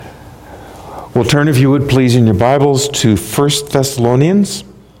We'll turn, if you would please, in your Bibles to 1 Thessalonians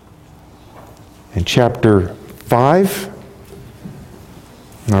and chapter 5.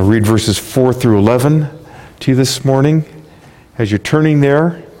 And I'll read verses 4 through 11 to you this morning. As you're turning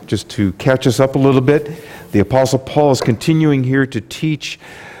there, just to catch us up a little bit, the Apostle Paul is continuing here to teach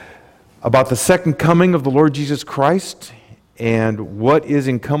about the second coming of the Lord Jesus Christ and what is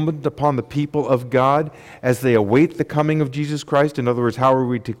incumbent upon the people of God as they await the coming of Jesus Christ. In other words, how are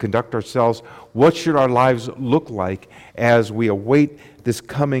we to conduct ourselves? What should our lives look like as we await this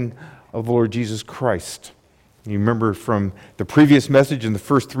coming of the Lord Jesus Christ? You remember from the previous message in the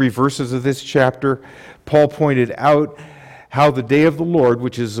first 3 verses of this chapter, Paul pointed out how the day of the Lord,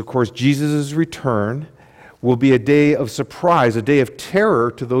 which is, of course, Jesus' return, will be a day of surprise, a day of terror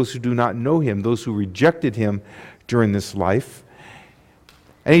to those who do not know Him, those who rejected Him during this life.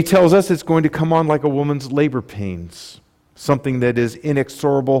 And he tells us it's going to come on like a woman's labor pains, something that is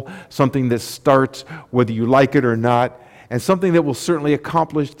inexorable, something that starts whether you like it or not, and something that will certainly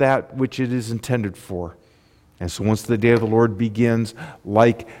accomplish that which it is intended for. And so once the day of the Lord begins,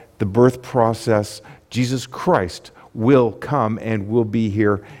 like the birth process, Jesus Christ will come and will be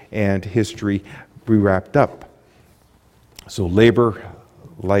here, and history be wrapped up. So labor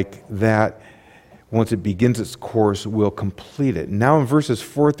like that, once it begins its course, will complete it. Now in verses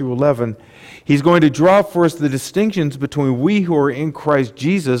 4 through 11, he's going to draw for us the distinctions between we who are in Christ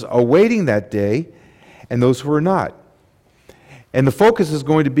Jesus, awaiting that day, and those who are not. And the focus is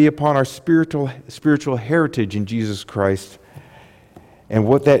going to be upon our spiritual heritage in Jesus Christ and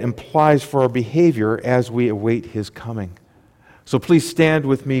what that implies for our behavior as we await His coming. So please stand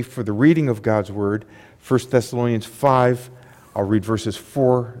with me for the reading of God's Word, 1 Thessalonians 5. I'll read verses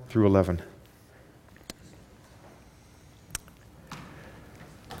 4 through 11.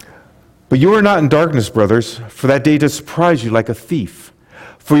 But you are not in darkness, brothers, for that day does surprise you like a thief.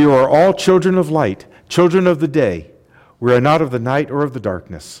 For you are all children of light, children of the day. We are not of the night or of the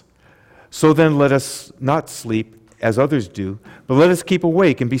darkness. So then let us not sleep as others do, but let us keep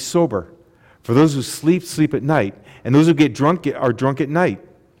awake and be sober. For those who sleep, sleep at night, and those who get drunk are drunk at night.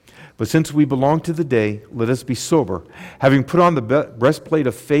 But since we belong to the day, let us be sober, having put on the breastplate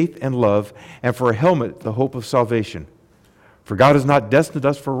of faith and love, and for a helmet the hope of salvation. For God has not destined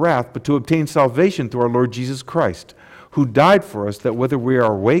us for wrath, but to obtain salvation through our Lord Jesus Christ, who died for us, that whether we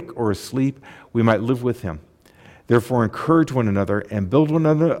are awake or asleep, we might live with Him. Therefore encourage one another and build one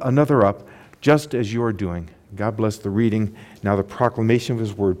another up, just as you are doing. God bless the reading. Now the proclamation of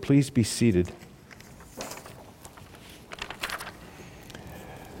His Word. Please be seated.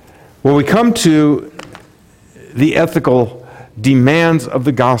 Well, we come to the ethical demands of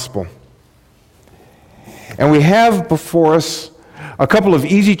the gospel. And we have before us a couple of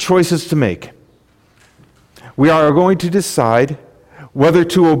easy choices to make. We are going to decide whether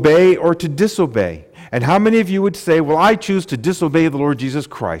to obey or to disobey. And how many of you would say, well, I choose to disobey the Lord Jesus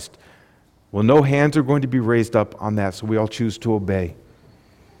Christ? Well, no hands are going to be raised up on that, so we all choose to obey.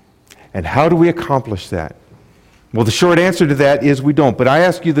 And how do we accomplish that? Well, the short answer to that is we don't. But I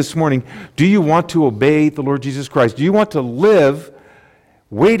ask you this morning, do you want to obey the Lord Jesus Christ? Do you want to live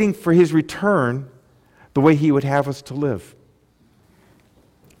waiting for His return the way He would have us to live?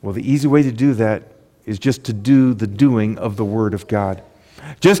 Well, the easy way to do that is just to do the doing of the Word of God.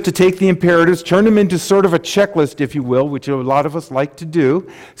 Just to take the imperatives, turn them into sort of a checklist, if you will, which a lot of us like to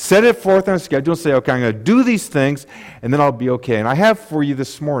do, set it forth on a schedule, and say, okay, I'm going to do these things, and then I'll be okay. And I have for you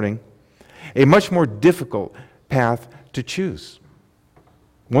this morning a much more difficult path to choose,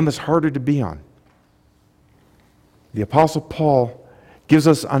 one that's harder to be on. The Apostle Paul gives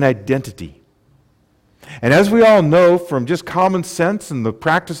us an identity. And as we all know from just common sense and the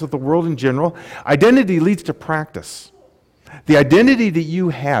practice of the world in general, identity leads to practice. The identity that you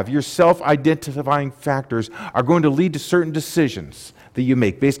have, your self-identifying factors, are going to lead to certain decisions that you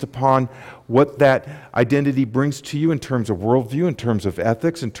make based upon what that identity brings to you in terms of worldview, in terms of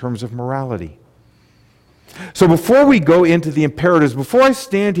ethics, in terms of morality. So before we go into the imperatives, before I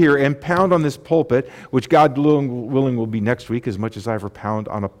stand here and pound on this pulpit, which God willing will be next week as much as I ever pound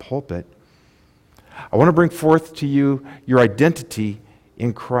on a pulpit, I want to bring forth to you your identity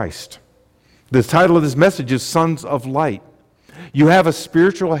in Christ. The title of this message is Sons of Light. You have a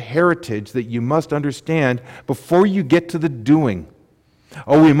spiritual heritage that you must understand before you get to the doing.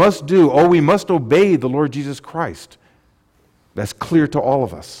 Oh, we must do. Oh, we must obey the Lord Jesus Christ. That's clear to all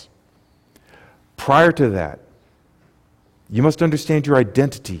of us. Prior to that, you must understand your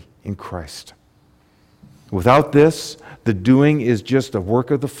identity in Christ. Without this, the doing is just a work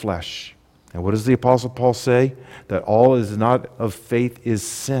of the flesh. And what does the Apostle Paul say? That all is not of faith is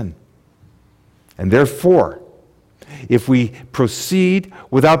sin. And therefore, if we proceed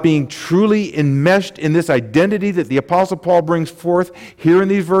without being truly enmeshed in this identity that the Apostle Paul brings forth here in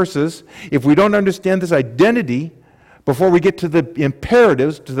these verses, if we don't understand this identity before we get to the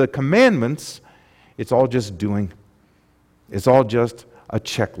imperatives, to the commandments, it's all just doing. It's all just a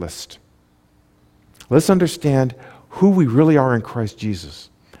checklist. Let's understand who we really are in Christ Jesus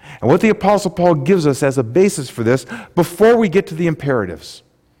and what the Apostle Paul gives us as a basis for this before we get to the imperatives.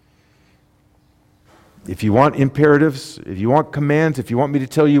 If you want imperatives, if you want commands, if you want me to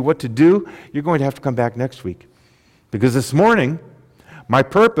tell you what to do, you're going to have to come back next week. Because this morning, my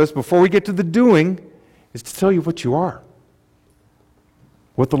purpose, before we get to the doing, is to tell you what you are.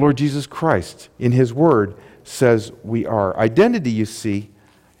 What the Lord Jesus Christ, in His Word, says we are. Identity, you see,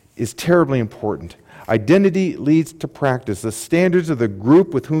 is terribly important. Identity leads to practice. The standards of the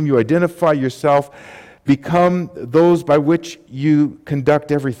group with whom you identify yourself become those by which you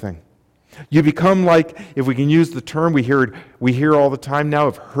conduct everything. You become like, if we can use the term we hear all the time now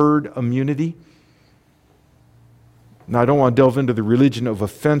of herd immunity. Now, I don't want to delve into the religion of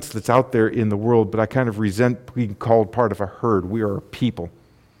offense that's out there in the world, but I kind of resent being called part of a herd. We are a people.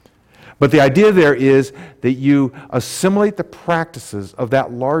 But the idea there is that you assimilate the practices of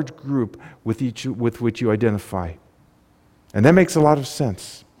that large group with which you identify. And that makes a lot of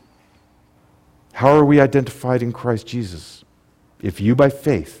sense. How are we identified in Christ Jesus? If you, by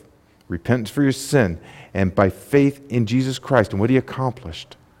faith, repentance for your sin, and by faith in Jesus Christ and what He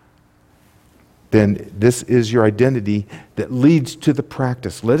accomplished, then this is your identity that leads to the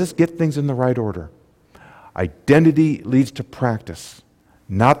practice. Let us get things in the right order. Identity leads to practice,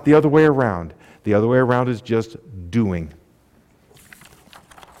 not the other way around. The other way around is just doing.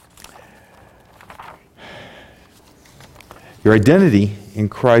 Your identity in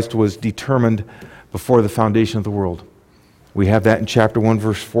Christ was determined before the foundation of the world. We have that in chapter 1,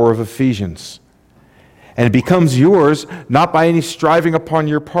 verse 4 of Ephesians. And it becomes yours not by any striving upon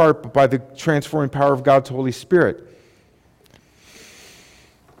your part, but by the transforming power of God's Holy Spirit.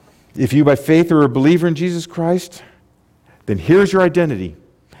 If you by faith are a believer in Jesus Christ, then here's your identity.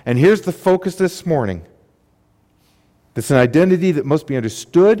 And here's the focus this morning. It's an identity that must be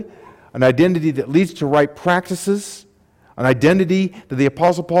understood, an identity that leads to right practices, an identity that the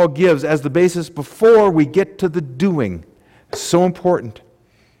Apostle Paul gives as the basis before we get to the doing. So important.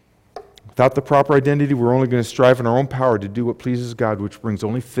 Without the proper identity, we're only going to strive in our own power to do what pleases God, which brings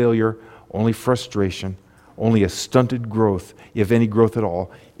only failure, only frustration, only a stunted growth, if any growth at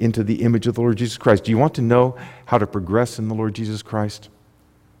all, into the image of the Lord Jesus Christ. Do you want to know how to progress in the Lord Jesus Christ?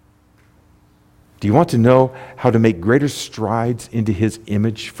 Do you want to know how to make greater strides into His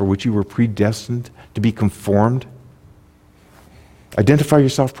image for which you were predestined to be conformed? Identify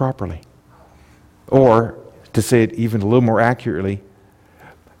yourself properly. Or, to say it even a little more accurately,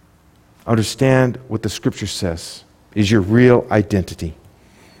 understand what the Scripture says is your real identity.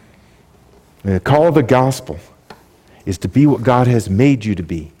 And the call of the gospel is to be what God has made you to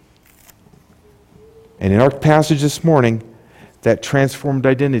be. And in our passage this morning, that transformed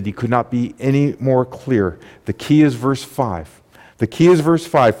identity could not be any more clear. The key is verse 5. The key is verse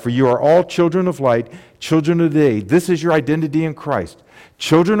 5. For you are all children of light, children of the day. This is your identity in Christ.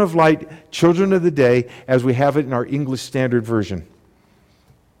 Children of light, children of the day, as we have it in our English Standard Version.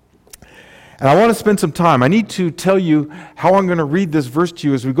 And I want to spend some time. I need to tell you how I'm going to read this verse to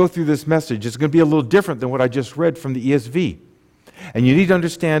you as we go through this message. It's going to be a little different than what I just read from the ESV. And you need to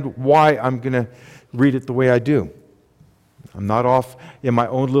understand why I'm going to read it the way I do. I'm not off in my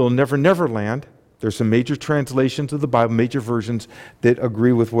own little Never Never land. There's some major translations of the Bible, major versions that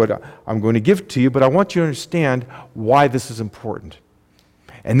agree with what I'm going to give to you, but I want you to understand why this is important.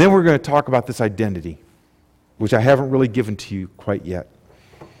 And then we're going to talk about this identity, which I haven't really given to you quite yet.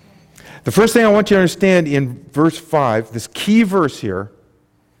 The first thing I want you to understand in verse 5, this key verse here,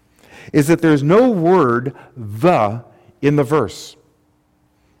 is that there's no word "the" in the verse.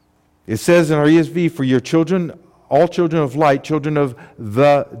 It says in our ESV, for your children, all children of light, children of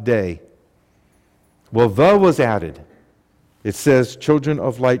the day. Well, "the" was added. It says children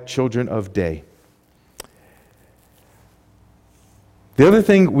of light, children of day. The other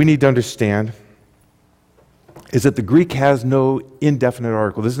thing we need to understand is that the Greek has no indefinite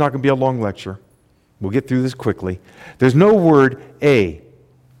article. This is not going to be a long lecture. We'll get through this quickly. There's no word "a."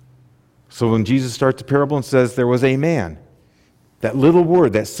 So when Jesus starts the parable and says there was a man, that little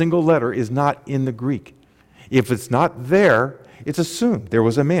word, that single letter, is not in the Greek. If it's not there, it's assumed there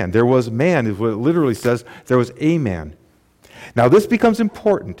was a man. There was man is what it literally says. There was a man. Now this becomes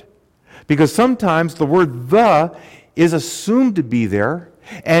important because sometimes the word "the" is assumed to be there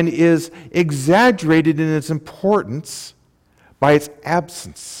and is exaggerated in its importance by its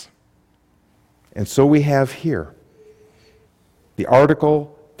absence. And so we have here. The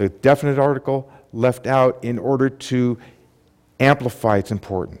article, the definite article, left out in order to amplify its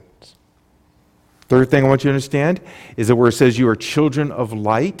importance. Third thing I want you to understand is that where it says you are children of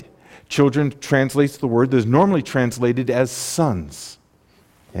light, children translates the word that is normally translated as sons.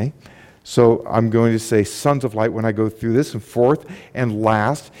 Okay? So I'm going to say sons of light when I go through this. And fourth and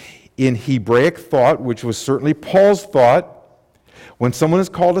last, in Hebraic thought, which was certainly Paul's thought, when someone is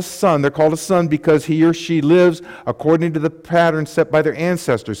called a son, they're called a son because he or she lives according to the pattern set by their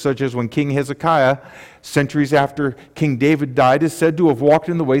ancestors, such as when King Hezekiah, centuries after King David died, is said to have walked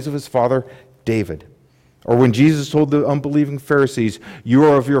in the ways of his father David. Or when Jesus told the unbelieving Pharisees, you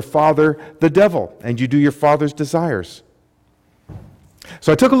are of your father, the devil, and you do your father's desires.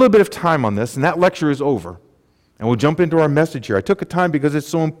 So I took a little bit of time on this, and that lecture is over. And we'll jump into our message here. I took a time because it's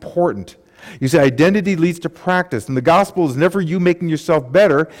so important. You see, identity leads to practice, and the gospel is never you making yourself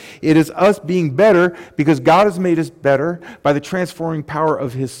better. It is us being better because God has made us better by the transforming power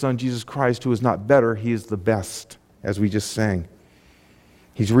of His Son, Jesus Christ, who is not better, He is the best, as we just sang.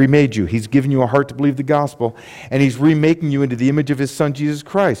 He's remade you. He's given you a heart to believe the gospel, and He's remaking you into the image of His Son, Jesus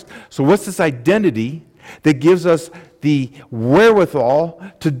Christ. So what's this identity that gives us the wherewithal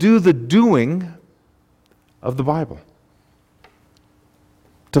to do the doing of the Bible?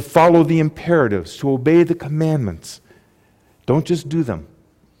 To follow the imperatives, to obey the commandments. Don't just do them.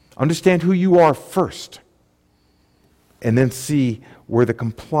 Understand who you are first, and then see where the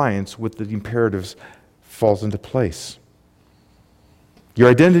compliance with the imperatives falls into place. Your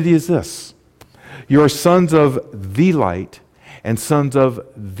identity is this. You are sons of the light and sons of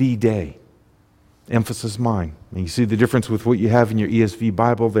the day. Emphasis mine. And you see the difference with what you have in your ESV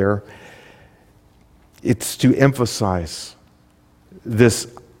Bible there. It's to emphasize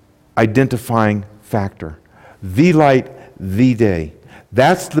this identifying factor. The light, the day.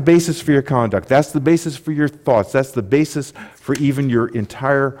 That's the basis for your conduct. That's the basis for your thoughts. That's the basis for even your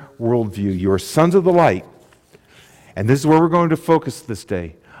entire worldview. You are sons of the light. And this is where we're going to focus this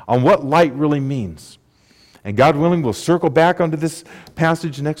day, on what light really means. And God willing, we'll circle back onto this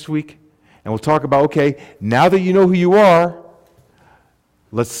passage next week, and we'll talk about, okay, now that you know who you are,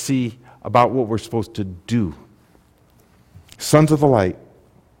 let's see about what we're supposed to do. Sons of the light.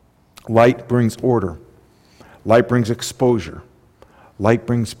 Light brings order. Light brings exposure. Light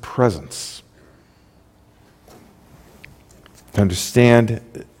brings presence. To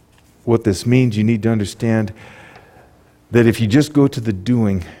understand what this means, you need to understand that if you just go to the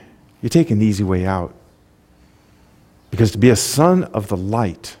doing, you take an easy way out. Because to be a son of the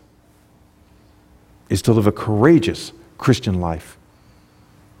light is to live a courageous Christian life.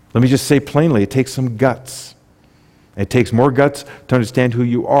 Let me just say plainly, it takes some guts. It takes more guts to understand who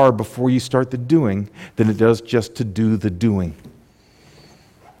you are before you start the doing than it does just to do the doing.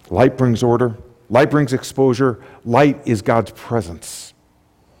 Light brings order. Light brings exposure. Light is God's presence.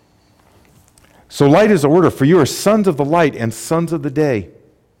 So light is order, for you are sons of the light and sons of the day.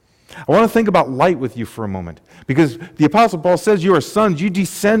 I want to think about light with you for a moment, because the Apostle Paul says you are sons, you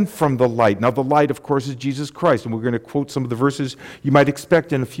descend from the light. Now the light, of course, is Jesus Christ, and we're going to quote some of the verses you might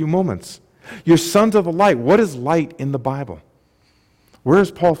expect in a few moments. You're sons of the light. What is light in the Bible? Where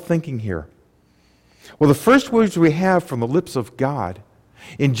is Paul thinking here? Well, the first words we have from the lips of God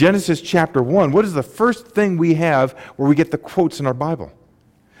in Genesis chapter 1, what is the first thing we have where we get the quotes in our Bible?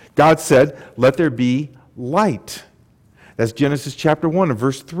 God said, let there be light. That's Genesis chapter 1 and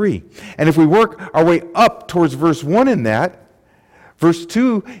verse 3. And if we work our way up towards verse 1 in that, verse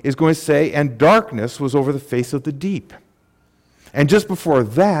 2 is going to say, and darkness was over the face of the deep. And just before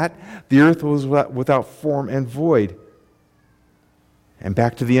that, the earth was without form and void. And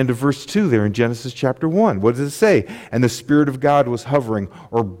back to the end of verse 2 there in Genesis chapter 1. What does it say? And the Spirit of God was hovering,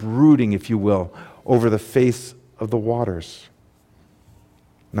 or brooding, if you will, over the face of the waters.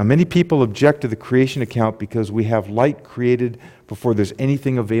 Now, many people object to the creation account because we have light created before there's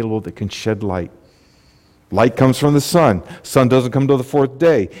anything available that can shed light. Light comes from the sun. Sun doesn't come till the fourth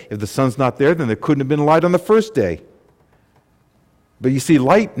day. If the sun's not there, then there couldn't have been light on the first day. But you see,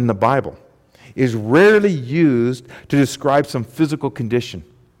 light in the Bible is rarely used to describe some physical condition.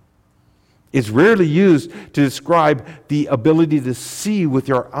 It's rarely used to describe the ability to see with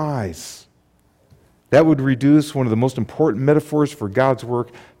your eyes. That would reduce one of the most important metaphors for God's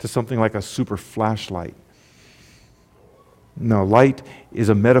work to something like a super flashlight. No, light is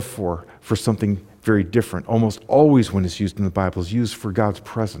a metaphor for something very different. Almost always when it's used in the Bible, it's used for God's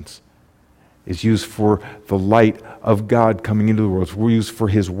presence. It's used for the light of God coming into the world. It's used for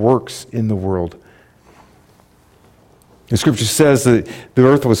His works in the world. The Scripture says that the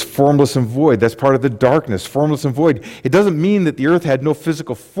earth was formless and void. That's part of the darkness, formless and void. It doesn't mean that the earth had no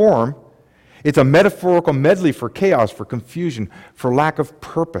physical form. It's a metaphorical medley for chaos, for confusion, for lack of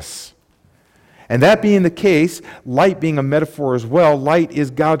purpose. And that being the case, light being a metaphor as well, light is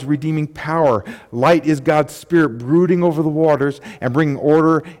God's redeeming power. Light is God's Spirit brooding over the waters and bringing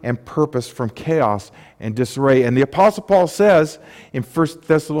order and purpose from chaos and disarray. And the Apostle Paul says in 1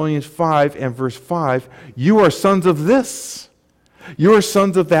 Thessalonians 5 and verse 5, you are sons of this. You are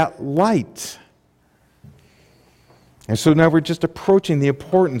sons of that light. And so now we're just approaching the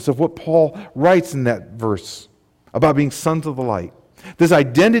importance of what Paul writes in that verse about being sons of the light. This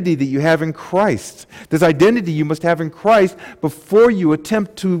identity that you have in Christ. This identity you must have in Christ before you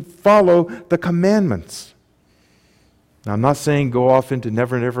attempt to follow the commandments. Now, I'm not saying go off into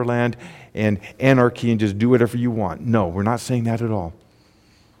Never Never Land and anarchy and just do whatever you want. No, we're not saying that at all.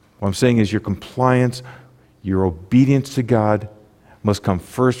 What I'm saying is your compliance, your obedience to God must come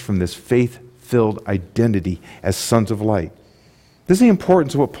first from this faith-filled identity as sons of light. This is the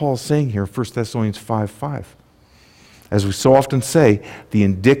importance of what Paul is saying here in 1 Thessalonians 5:5. As we so often say, the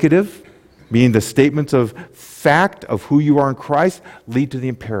indicative, meaning the statements of fact of who you are in Christ, lead to the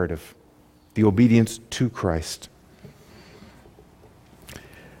imperative, the obedience to Christ.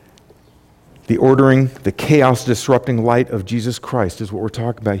 The ordering, the chaos-disrupting light of Jesus Christ is what we're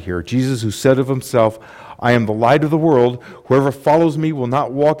talking about here. Jesus, who said of himself, I am the light of the world. Whoever follows me will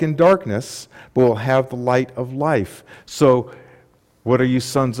not walk in darkness, but will have the light of life. So, what are you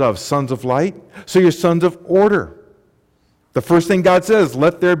sons of? Sons of light? So you're sons of order. The first thing God says,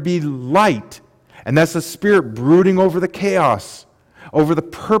 let there be light. And that's the Spirit brooding over the chaos, over the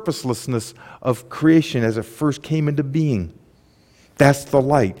purposelessness of creation as it first came into being. That's the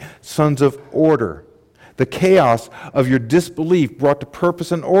light. Sons of order. The chaos of your disbelief brought to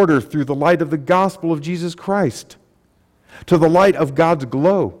purpose and order through the light of the gospel of Jesus Christ. To the light of God's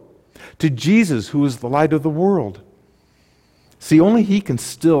glow. To Jesus, who is the light of the world. See, only He can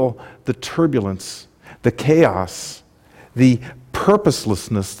still the turbulence, the chaos, the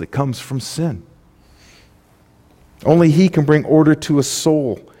purposelessness that comes from sin. Only He can bring order to a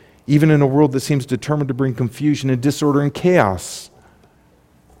soul, even in a world that seems determined to bring confusion and disorder and chaos.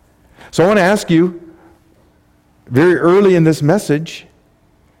 So I want to ask you, very early in this message,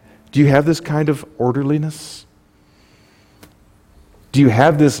 do you have this kind of orderliness? Do you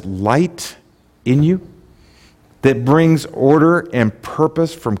have this light in you that brings order and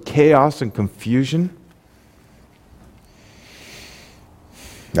purpose from chaos and confusion?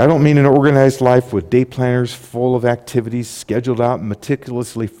 I don't mean an organized life with day planners full of activities scheduled out and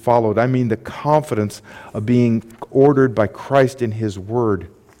meticulously followed. I mean the confidence of being ordered by Christ in His Word.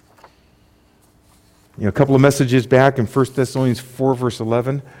 A couple of messages back in 1 Thessalonians 4, verse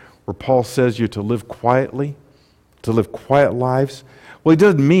 11, where Paul says you're to live quietly, to live quiet lives. Well, he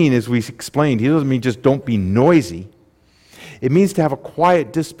doesn't mean, as we explained, he doesn't mean just don't be noisy. It means to have a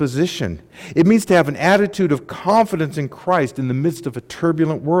quiet disposition. It means to have an attitude of confidence in Christ in the midst of a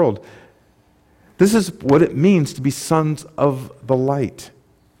turbulent world. This is what it means to be sons of the light.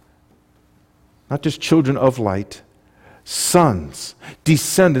 Not just children of light, sons,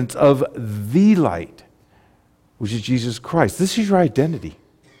 descendants of the light, which is Jesus Christ. This is your identity.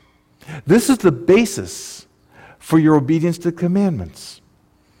 This is the basis for your obedience to the commandments.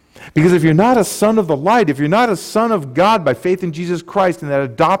 Because if you're not a son of the light, if you're not a son of God by faith in Jesus Christ and that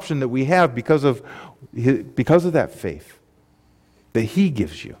adoption that we have because of that faith that He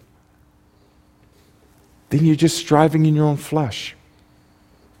gives you, then you're just striving in your own flesh.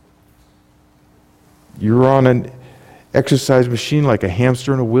 You're on an exercise machine like a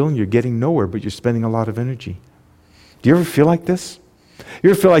hamster in a wheel and you're getting nowhere, but you're spending a lot of energy. Do you ever feel like this?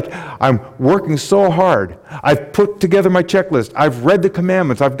 You ever feel like I'm working so hard, I've put together my checklist, I've read the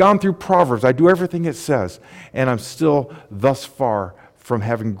commandments, I've gone through Proverbs, I do everything it says, and I'm still thus far from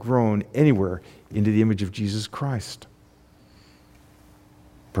having grown anywhere into the image of Jesus Christ?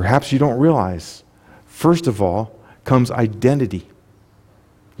 Perhaps you don't realize, first of all, comes identity.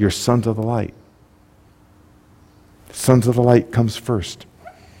 You're sons of the light. Sons of the light comes first.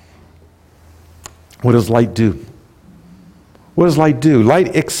 What does light do? What does light do?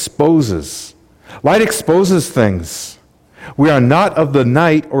 Light exposes. Light exposes things. We are not of the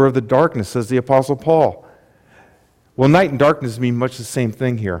night or of the darkness, says the Apostle Paul. Well, night and darkness mean much the same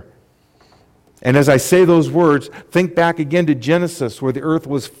thing here. And as I say those words, think back again to Genesis, where the earth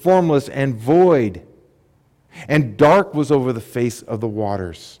was formless and void, and dark was over the face of the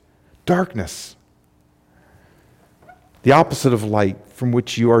waters. Darkness. The opposite of light from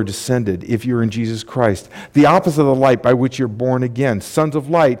which you are descended if you're in Jesus Christ. The opposite of the light by which you're born again. Sons of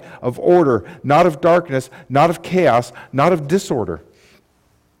light, of order, not of darkness, not of chaos, not of disorder.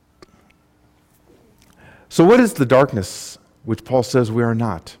 So what is the darkness which Paul says we are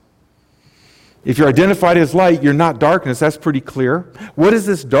not? If you're identified as light, you're not darkness. That's pretty clear. What is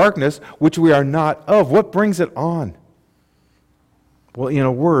this darkness which we are not of? What brings it on? Well, in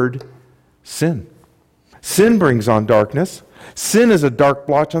a word, sin. Sin brings on darkness. Sin is a dark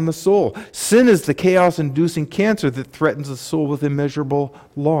blotch on the soul. Sin is the chaos-inducing cancer that threatens the soul with immeasurable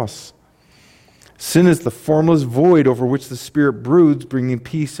loss. Sin is the formless void over which the Spirit broods, bringing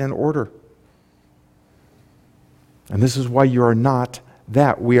peace and order. And this is why you are not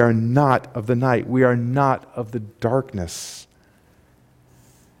that. We are not of the night. We are not of the darkness.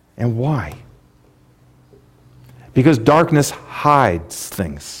 And why? Because darkness hides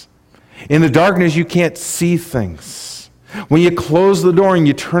things. In the darkness, you can't see things. When you close the door and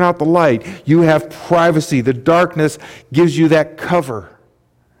you turn out the light, you have privacy. The darkness gives you that cover.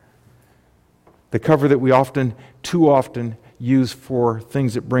 The cover that we too often use for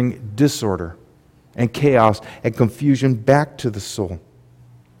things that bring disorder and chaos and confusion back to the soul.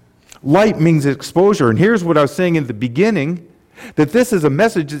 Light means exposure. And here's what I was saying in the beginning, that this is a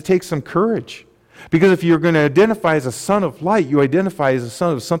message that takes some courage. Because if you're going to identify as a son of light, you identify as a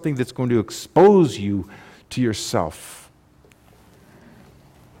son of something that's going to expose you to yourself.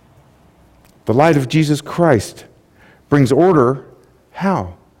 The light of Jesus Christ brings order.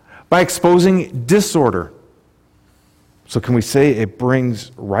 How? By exposing disorder. So can we say it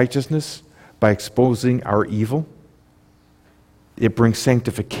brings righteousness by exposing our evil? It brings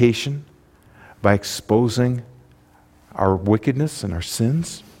sanctification by exposing our wickedness and our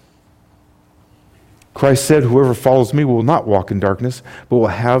sins. Christ said, "Whoever follows me will not walk in darkness, but will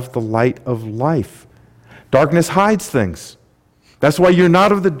have the light of life." Darkness hides things. That's why you're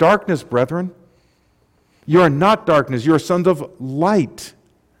not of the darkness, brethren. You are not darkness. You are sons of light.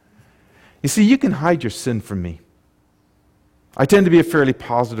 You see, you can hide your sin from me. I tend to be a fairly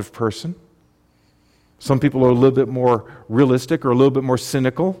positive person. Some people are a little bit more realistic or a little bit more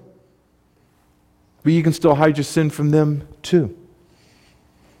cynical. But you can still hide your sin from them too.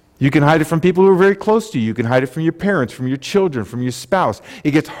 You can hide it from people who are very close to you. You can hide it from your parents, from your children, from your spouse. It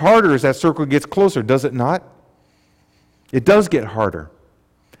gets harder as that circle gets closer, does it not? It does get harder.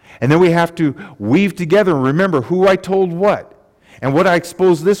 And then we have to weave together and remember who I told what, and what I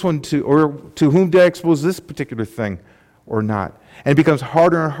exposed this one to, or to whom did I expose this particular thing or not. And it becomes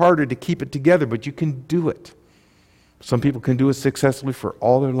harder and harder to keep it together, but you can do it. Some people can do it successfully for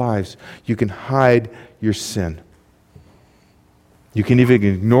all their lives. You can hide your sin. You can even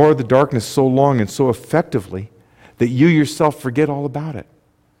ignore the darkness so long and so effectively that you yourself forget all about it.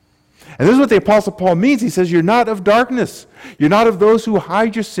 And this is what the Apostle Paul means. He says, you're not of darkness. You're not of those who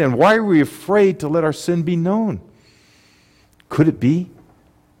hide your sin. Why are we afraid to let our sin be known? Could it be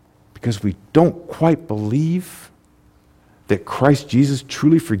because we don't quite believe that Christ Jesus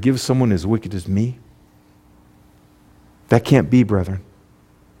truly forgives someone as wicked as me? That can't be, brethren.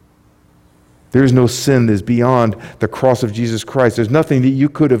 There is no sin that is beyond the cross of Jesus Christ. There's nothing that you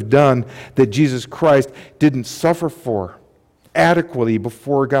could have done that Jesus Christ didn't suffer for adequately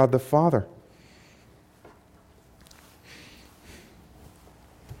before God the Father.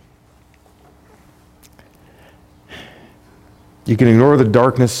 You can ignore the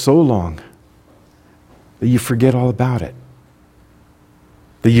darkness so long that you forget all about it.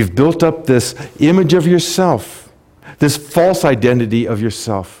 That you've built up this image of yourself, this false identity of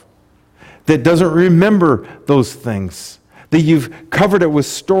yourself, that doesn't remember those things, that you've covered it with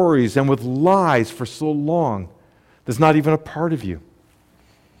stories and with lies for so long, that's not even a part of you.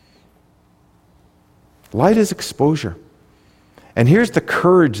 Light is exposure. And here's the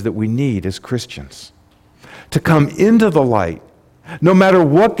courage that we need as Christians, to come into the light, no matter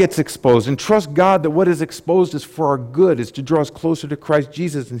what gets exposed, and trust God that what is exposed is for our good, is to draw us closer to Christ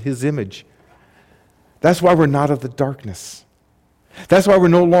Jesus and His image. That's why we're not of the darkness. That's why we're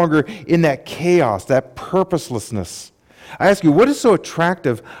no longer in that chaos, that purposelessness. I ask you, what is so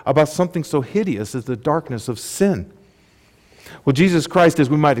attractive about something so hideous as the darkness of sin? Well, Jesus Christ, as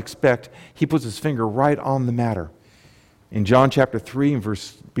we might expect, He puts His finger right on the matter. In John chapter 3,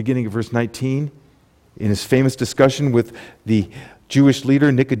 beginning of verse 19, in His famous discussion with the Jewish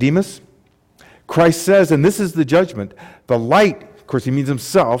leader Nicodemus, Christ says, and this is the judgment, the light, of course He means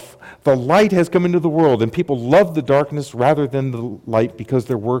Himself, the light has come into the world, and people love the darkness rather than the light because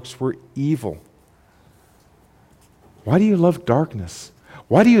their works were evil. Why do you love darkness?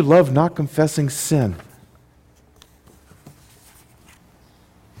 Why do you love not confessing sin?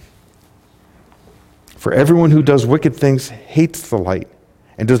 For everyone who does wicked things hates the light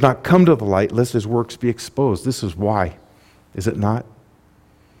and does not come to the light lest his works be exposed. This is why, is it not?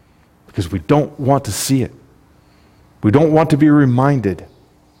 Because we don't want to see it. We don't want to be reminded.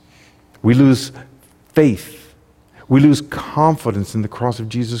 We lose faith. We lose confidence in the cross of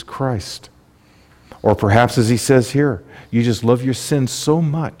Jesus Christ. Or perhaps, as he says here, you just love your sin so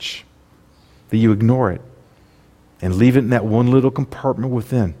much that you ignore it and leave it in that one little compartment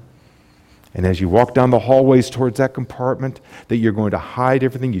within. And as you walk down the hallways towards that compartment, that you're going to hide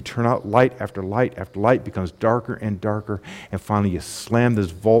everything. You turn out light after light after light, becomes darker and darker, and finally you slam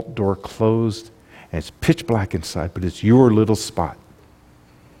this vault door closed, and it's pitch black inside, but it's your little spot.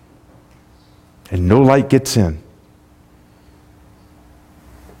 And no light gets in.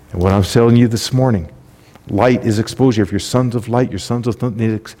 And what I'm telling you this morning, light is exposure. If you're sons of light, you're sons of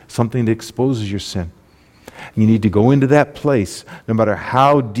something that exposes your sin. You need to go into that place, no matter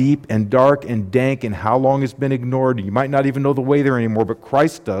how deep and dark and dank and how long it's been ignored. You might not even know the way there anymore, but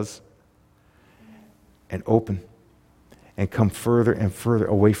Christ does. And open and come further and further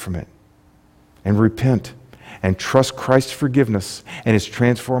away from it. And repent and trust Christ's forgiveness and His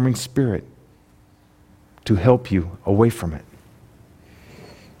transforming Spirit to help you away from it.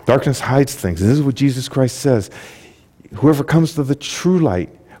 Darkness hides things. And this is what Jesus Christ says. Whoever comes to the true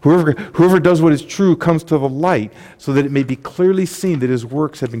light, Whoever does what is true comes to the light, so that it may be clearly seen that his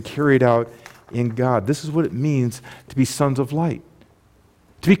works have been carried out in God. This is what it means to be sons of light.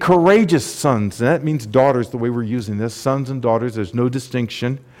 To be courageous sons, and that means daughters the way we're using this. Sons and daughters, there's no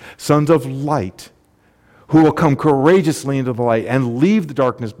distinction. Sons of light, who will come courageously into the light and leave the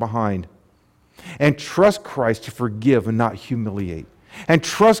darkness behind. And trust Christ to forgive and not humiliate. And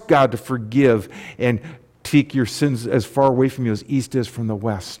trust God to forgive and take your sins as far away from you as east is from the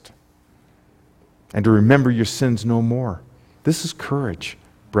west. And to remember your sins no more. This is courage,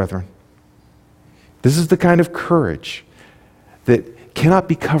 brethren. This is the kind of courage that cannot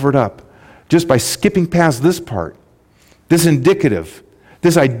be covered up just by skipping past this part, this indicative,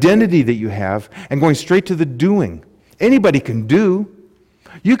 this identity that you have, and going straight to the doing. Anybody can do.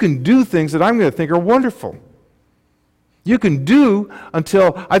 You can do things that I'm going to think are wonderful. You can do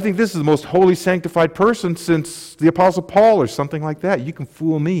until I think this is the most holy, sanctified person since the Apostle Paul or something like that. You can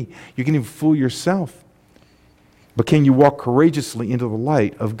fool me. You can even fool yourself. But can you walk courageously into the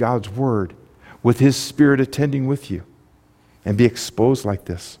light of God's Word with His Spirit attending with you and be exposed like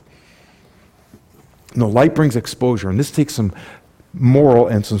this? No, light brings exposure, and this takes some moral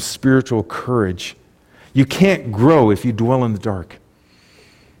and some spiritual courage. You can't grow if you dwell in the dark.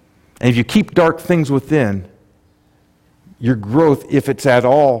 And if you keep dark things within, your growth, if it's at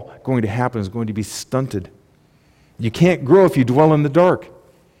all going to happen, is going to be stunted. You can't grow if you dwell in the dark.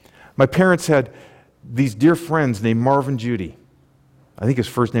 My parents had these dear friends named Marv and Judy. I think his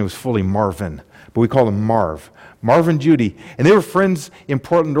first name was fully Marvin, but we called him Marv. Marv and Judy. And they were friends in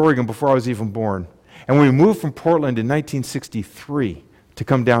Portland, Oregon before I was even born. And when we moved from Portland in 1963 to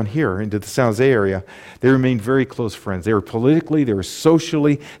come down here into the San Jose area, they remained very close friends. They were politically, they were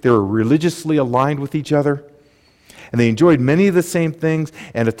socially, they were religiously aligned with each other. And they enjoyed many of the same things,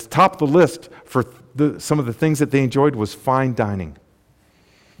 and at the top of the list for some of the things that they enjoyed was fine dining.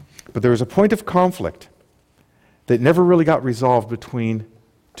 But there was a point of conflict that never really got resolved between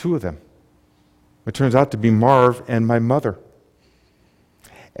two of them. It turns out to be Marv and my mother.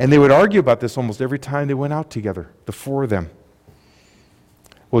 And they would argue about this almost every time they went out together, the four of them.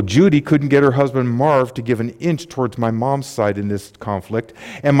 Well, Judy couldn't get her husband Marv to give an inch towards my mom's side in this conflict,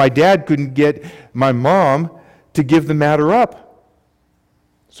 and my dad couldn't get my mom to give the matter up.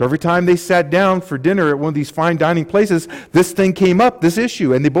 So every time they sat down for dinner at one of these fine dining places, this thing came up, this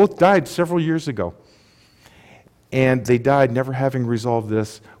issue, and they both died several years ago. And they died never having resolved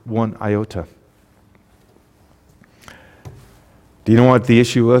this one iota. Do you know what the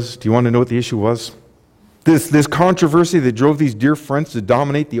issue was? Do you want to know what the issue was? This controversy that drove these dear friends to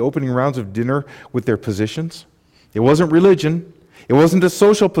dominate the opening rounds of dinner with their positions. It wasn't religion. It wasn't a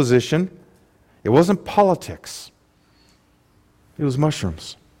social position. It wasn't politics. It was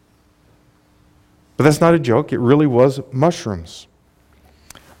mushrooms. But that's not a joke. It really was mushrooms.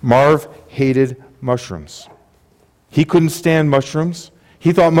 Marv hated mushrooms. He couldn't stand mushrooms.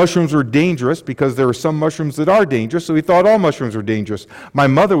 He thought mushrooms were dangerous because there are some mushrooms that are dangerous, so he thought all mushrooms were dangerous. My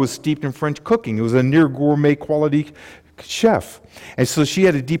mother was steeped in French cooking. It was a near gourmet quality chef. And so she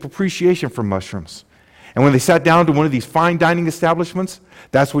had a deep appreciation for mushrooms. And when they sat down to one of these fine dining establishments,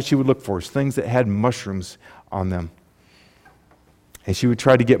 that's what she would look for, is things that had mushrooms on them. And she would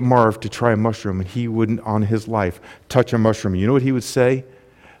try to get Marv to try a mushroom, and he wouldn't, on his life, touch a mushroom. You know what he would say?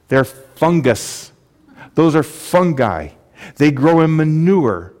 They're fungus. Those are fungi. They grow in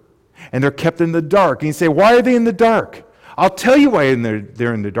manure, and they're kept in the dark. And you say, why are they in the dark? I'll tell you why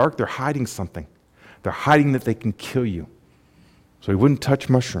they're in the dark. They're hiding something. They're hiding that they can kill you. So he wouldn't touch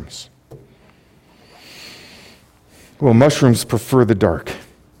mushrooms. Well, mushrooms prefer the dark.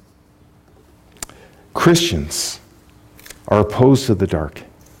 Christians are opposed to the dark.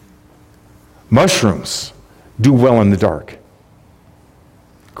 Mushrooms do well in the dark.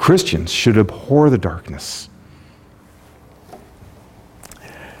 Christians should abhor the darkness.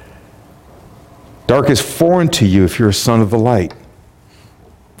 Dark is foreign to you if you're a son of the light.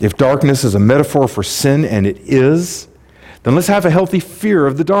 If darkness is a metaphor for sin, and it is, then let's have a healthy fear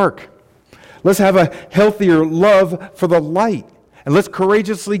of the dark. Let's have a healthier love for the light. And let's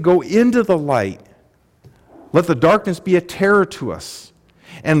courageously go into the light. Let the darkness be a terror to us,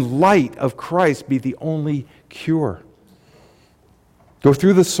 and light of Christ be the only cure. Go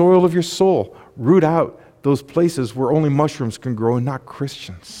through the soil of your soul. Root out those places where only mushrooms can grow and not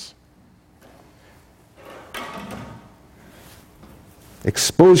Christians.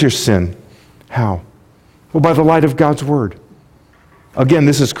 Expose your sin. How? Well, by the light of God's Word. Again,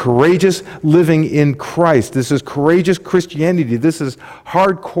 this is courageous living in Christ. This is courageous Christianity. This is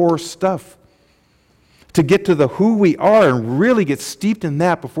hardcore stuff. To get to the who we are and really get steeped in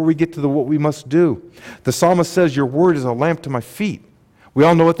that before we get to the what we must do. The psalmist says, your word is a lamp to my feet. We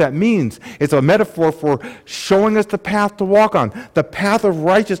all know what that means. It's a metaphor for showing us the path to walk on, the path of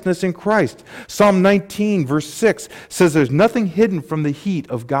righteousness in Christ. Psalm 19, verse 6 says there's nothing hidden from the heat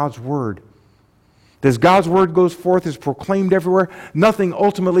of God's word. As God's word goes forth, is proclaimed everywhere, nothing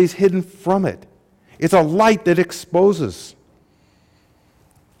ultimately is hidden from it. It's a light that exposes.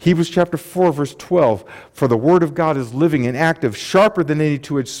 Hebrews chapter 4, verse 12, for the word of God is living and active, sharper than any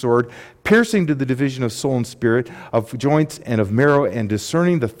two-edged sword, piercing to the division of soul and spirit, of joints and of marrow, and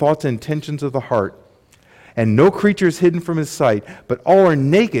discerning the thoughts and intentions of the heart. And no creature is hidden from his sight, but all are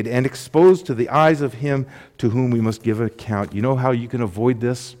naked and exposed to the eyes of him to whom we must give an account. You know how you can avoid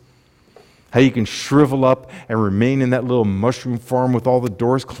this? How you can shrivel up and remain in that little mushroom farm with all the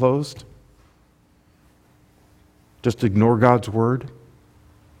doors closed? Just ignore God's word?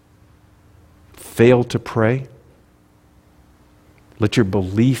 Fail to pray? Let your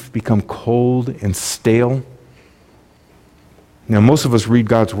belief become cold and stale? Now, most of us read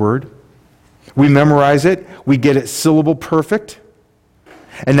God's word. We memorize it. We get it syllable perfect.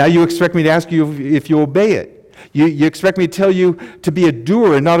 And now you expect me to ask you if you obey it. You expect me to tell you to be a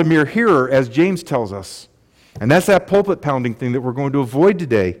doer and not a mere hearer, as James tells us. And that's that pulpit pounding thing that we're going to avoid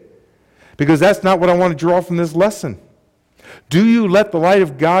today. Because that's not what I want to draw from this lesson. Do you let the light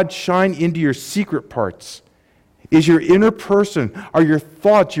of God shine into your secret parts? Is your inner person, are your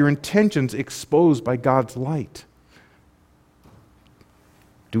thoughts, your intentions exposed by God's light?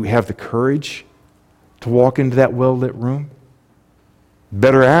 Do we have the courage to walk into that well-lit room?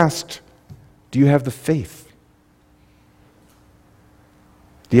 Better asked, do you have the faith?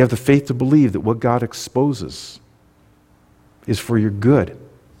 Do you have the faith to believe that what God exposes is for your good,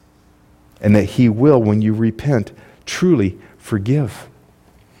 and that He will, when you repent, truly forgive?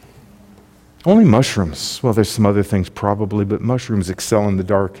 Only mushrooms. Well, there's some other things probably, but mushrooms excel in the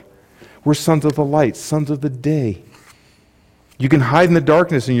dark. We're sons of the light, sons of the day. You can hide in the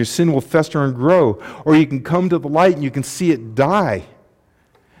darkness and your sin will fester and grow, or you can come to the light and you can see it die.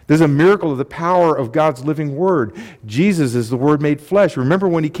 There's a miracle of the power of God's living word. Jesus is the Word made flesh. Remember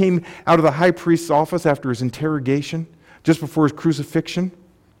when He came out of the high priest's office after His interrogation, just before His crucifixion?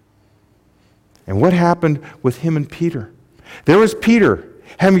 And what happened with Him and Peter? There was Peter,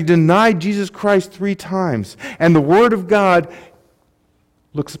 having denied Jesus Christ 3 times, and the Word of God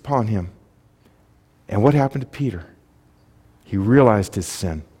looks upon him. And what happened to Peter? He realized his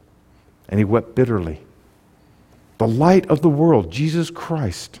sin, and he wept bitterly. The light of the world, Jesus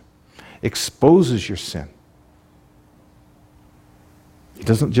Christ, exposes your sin. He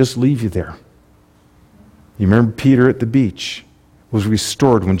doesn't just leave you there. You remember Peter at the beach was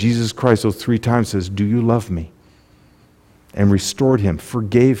restored when Jesus Christ those 3 times says, "Do you love me?" And restored him,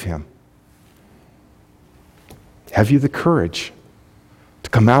 forgave him. Have you the courage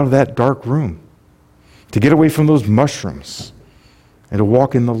to come out of that dark room, to get away from those mushrooms, and to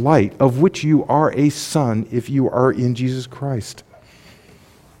walk in the light of which you are a son if you are in Jesus Christ?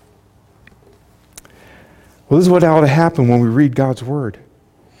 Well, this is what ought to happen when we read God's Word.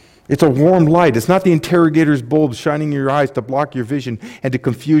 It's a warm light. It's not the interrogator's bulb shining in your eyes to block your vision and to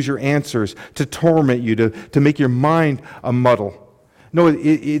confuse your answers, to torment you, to make your mind a muddle. No,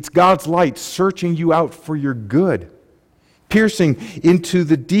 it's God's light searching you out for your good, piercing into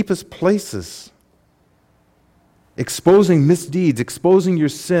the deepest places, exposing misdeeds, exposing your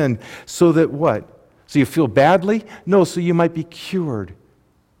sin, so that what? So you feel badly? No, so you might be cured.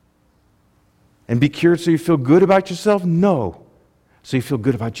 And be cured so you feel good about yourself? No. So you feel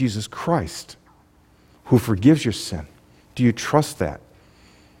good about Jesus Christ, who forgives your sin. Do you trust that?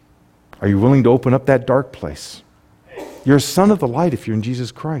 Are you willing to open up that dark place? You're a son of the light if you're in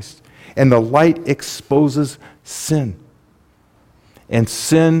Jesus Christ. And the light exposes sin. And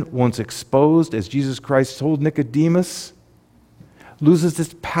sin, once exposed, as Jesus Christ told Nicodemus, loses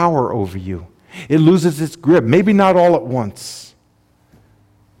its power over you. It loses its grip. Maybe not all at once,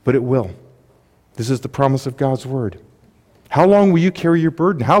 but it will. This is the promise of God's word. How long will you carry your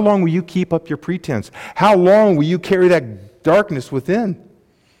burden? How long will you keep up your pretense? How long will you carry that darkness within?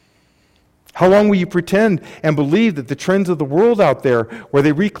 How long will you pretend and believe that the trends of the world out there, where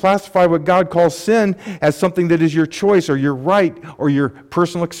they reclassify what God calls sin as something that is your choice or your right or your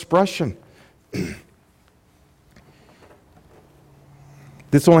personal expression?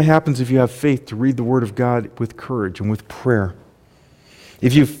 This only happens if you have faith to read the Word of God with courage and with prayer.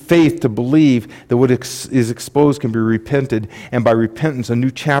 If you have faith to believe that what is exposed can be repented, and by repentance a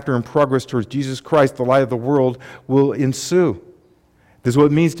new chapter in progress towards Jesus Christ, the light of the world, will ensue. This is what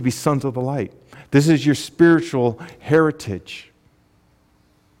it means to be sons of the light. This is your spiritual heritage.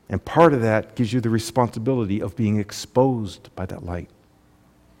 And part of that gives you the responsibility of being exposed by that light.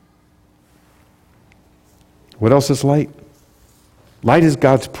 What else is light? Light is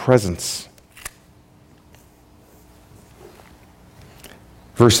God's presence.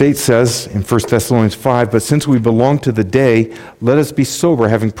 Verse 8 says in 1 Thessalonians 5, "But since we belong to the day, let us be sober,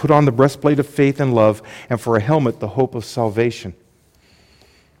 having put on the breastplate of faith and love, and for a helmet the hope of salvation."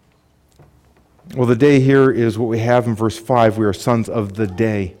 Well, the day here is what we have in verse 5. We are sons of the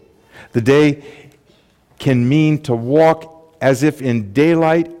day. The day can mean to walk as if in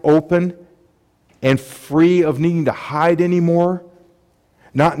daylight, open, and free of needing to hide anymore,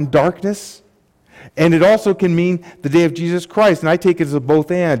 not in darkness. And it also can mean the day of Jesus Christ. And I take it as a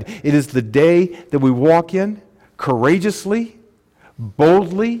both and. It is the day that we walk in courageously,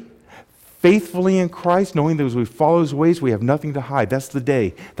 boldly, faithfully in Christ, knowing that as we follow His ways, we have nothing to hide. That's the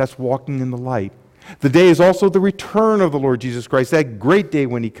day. That's walking in the light. The day is also the return of the Lord Jesus Christ, that great day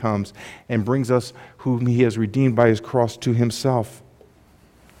when He comes and brings us whom He has redeemed by His cross to Himself.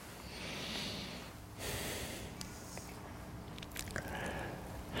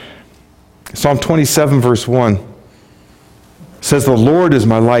 Psalm 27 verse 1 says, "The Lord is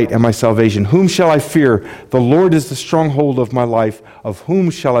my light and my salvation. Whom shall I fear? The Lord is the stronghold of my life. Of whom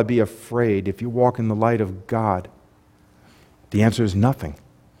shall I be afraid?" If you walk in the light of God, the answer is nothing.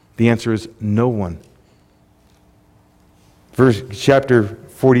 The answer is no one. Psalm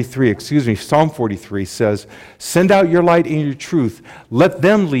 43 says, "Send out your light and your truth. Let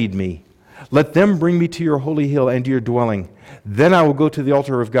them lead me. Let them bring me to your holy hill and to your dwelling. Then I will go to the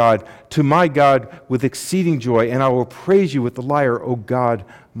altar of God, to my God with exceeding joy, and I will praise you with the lyre, O God,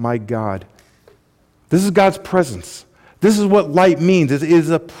 my God." This is God's presence. This is what light means. It is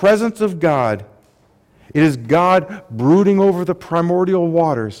the presence of God. It is God brooding over the primordial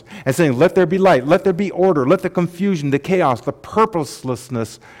waters and saying, "Let there be light, let there be order, let the confusion, the chaos, the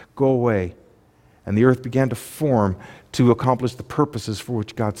purposelessness go away." And the earth began to form to accomplish the purposes for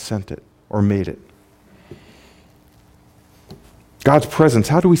which God sent it or made it. God's presence.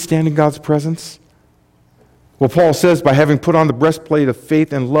 How do we stand in God's presence? Well, Paul says, by having put on the breastplate of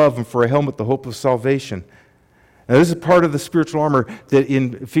faith and love, and for a helmet the hope of salvation. Now, this is part of the spiritual armor that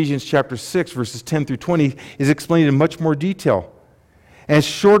in Ephesians chapter 6, verses 10 through 20, is explained in much more detail. And it's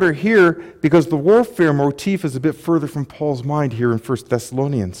shorter here because the warfare motif is a bit further from Paul's mind here in 1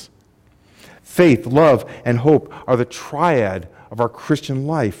 Thessalonians. Faith, love, and hope are the triad of our Christian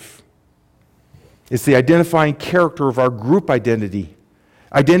life. It's the identifying character of our group identity.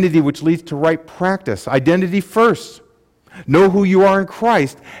 Identity which leads to right practice. Identity first. Know who you are in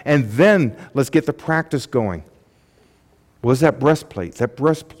Christ, and then let's get the practice going. What is that breastplate? That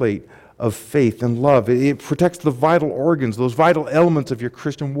breastplate of faith and love. It protects the vital organs, those vital elements of your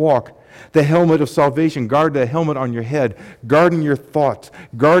Christian walk. The helmet of salvation. Guard the helmet on your head. Guarding your thoughts.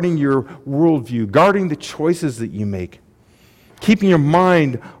 Guarding your worldview. Guarding the choices that you make. Keeping your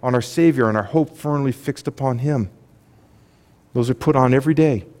mind on our Savior and our hope firmly fixed upon Him. Those are put on every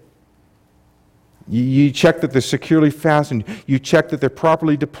day. You check that they're securely fastened. You check that they're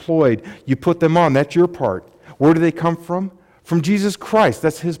properly deployed. You put them on. That's your part. Where do they come from? From Jesus Christ.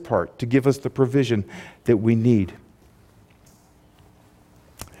 That's His part, to give us the provision that we need.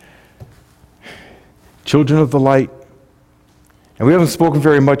 Children of the light. And we haven't spoken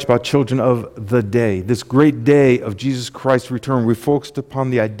very much about children of the day. This great day of Jesus Christ's return, we focused upon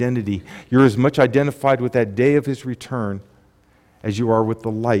the identity. You're as much identified with that day of His return as you are with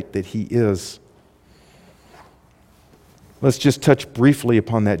the light that He is. Let's just touch briefly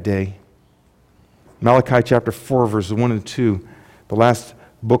upon that day. Malachi chapter 4, verses 1 and 2, the last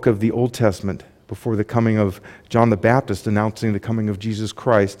book of the Old Testament before the coming of John the Baptist announcing the coming of Jesus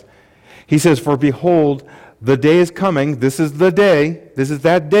Christ. He says, "For behold, The day is coming. This is the day. This is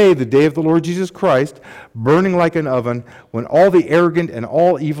that day, the day of the Lord Jesus Christ, burning like an oven, when all the arrogant and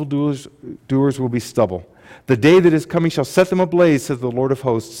all evildoers will be stubble. The day that is coming shall set them ablaze, says the Lord of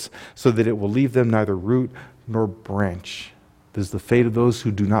hosts, so that it will leave them neither root nor branch. This is the fate of those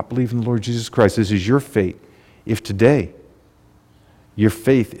who do not believe in the Lord Jesus Christ. This is your fate. If today your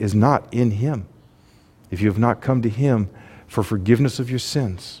faith is not in Him, if you have not come to Him for forgiveness of your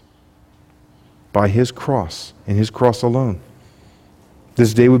sins by His cross and His cross alone,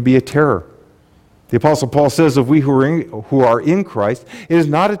 this day would be a terror. The Apostle Paul says, if we who are in Christ, it is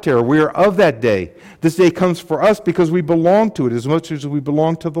not a terror. We are of that day. This day comes for us because we belong to it as much as we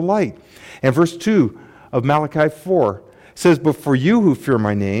belong to the light. And verse 2 of Malachi 4 says, but for you who fear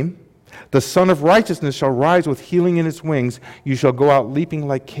my name, the Son of Righteousness shall rise with healing in its wings. You shall go out leaping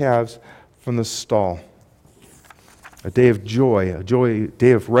like calves from the stall. A day of joy, a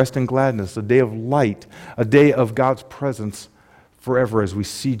day of rest and gladness, a day of light, a day of God's presence forever as we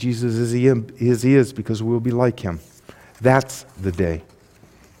see Jesus as he is, because we will be like Him. That's the day.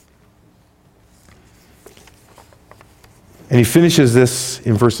 And he finishes this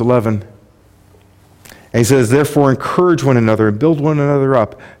in verse 11. And he says, therefore encourage one another and build one another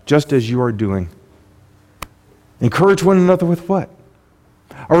up, just as you are doing. Encourage one another with what?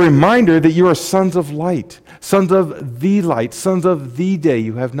 A reminder that you are sons of light, sons of the light, sons of the day.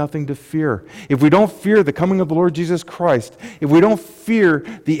 You have nothing to fear. If we don't fear the coming of the Lord Jesus Christ, if we don't fear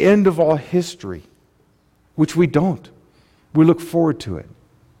the end of all history, which we don't, we look forward to it,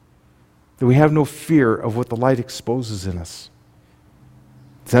 that we have no fear of what the light exposes in us.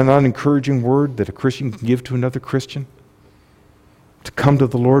 Is that not an encouraging word that a Christian can give to another Christian? To come to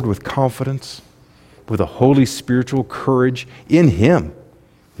the Lord with confidence, with a holy spiritual courage in Him,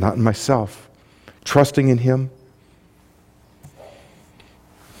 not in myself, trusting in Him.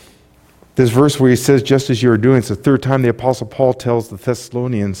 This verse where he says, just as you are doing, it's the third time the Apostle Paul tells the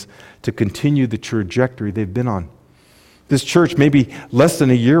Thessalonians to continue the trajectory they've been on. This church may be less than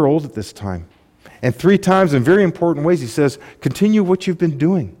a year old at this time. And 3 times in very important ways he says, continue what you've been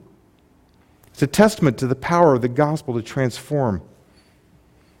doing. It's a testament to the power of the gospel to transform.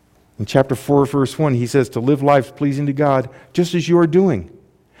 In chapter 4, verse 1, he says to live lives pleasing to God, just as you are doing.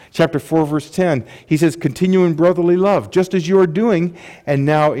 Chapter 4, verse 10, he says, continue in brotherly love, just as you are doing, and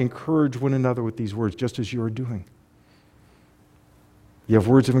now encourage one another with these words, just as you are doing. You have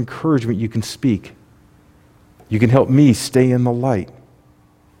words of encouragement you can speak. You can help me stay in the light,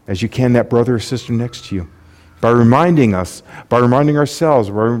 as you can that brother or sister next to you, by reminding us, by reminding ourselves,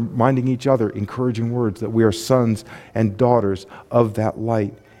 by reminding each other, encouraging words that we are sons and daughters of that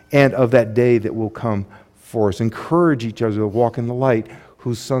light and of that day that will come for us. Encourage each other to walk in the light,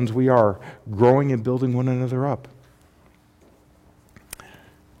 whose sons we are, growing and building one another up.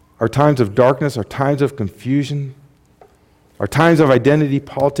 Our times of darkness, our times of confusion, our times of identity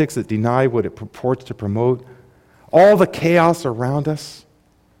politics that deny what it purports to promote, all the chaos around us,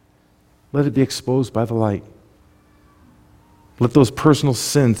 let it be exposed by the light. Let those personal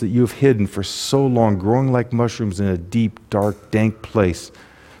sins that you have hidden for so long, growing like mushrooms in a deep, dark, dank place,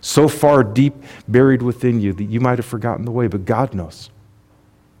 so far deep buried within you that you might have forgotten the way, but God knows.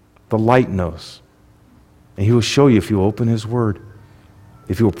 The light knows. And He will show you if you open His Word,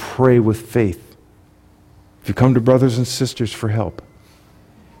 if you will pray with faith, if you come to brothers and sisters for help.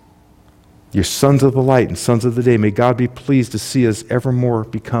 You're sons of the light and sons of the day. May God be pleased to see us evermore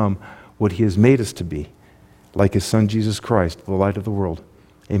become what He has made us to be, like His Son Jesus Christ, the light of the world.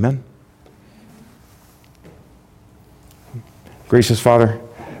 Amen. Gracious Father,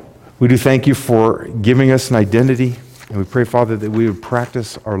 we do thank You for giving us an identity, and we pray, Father, that we would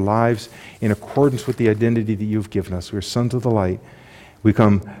practice our lives in accordance with the identity that You've given us. We are sons of the light. We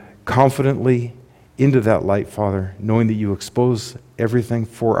come confidently into that light, Father, knowing that You expose everything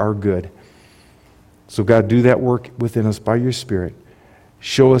for our good. So God, do that work within us by Your Spirit.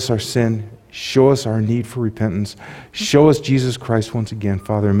 Show us our sin. Show us our need for repentance. Show us Jesus Christ once again,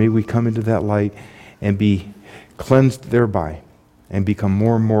 Father. May we come into that light and be cleansed thereby and become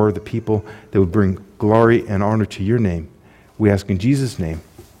more and more the people that would bring glory and honor to Your name. We ask in Jesus' name,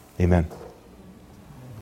 amen.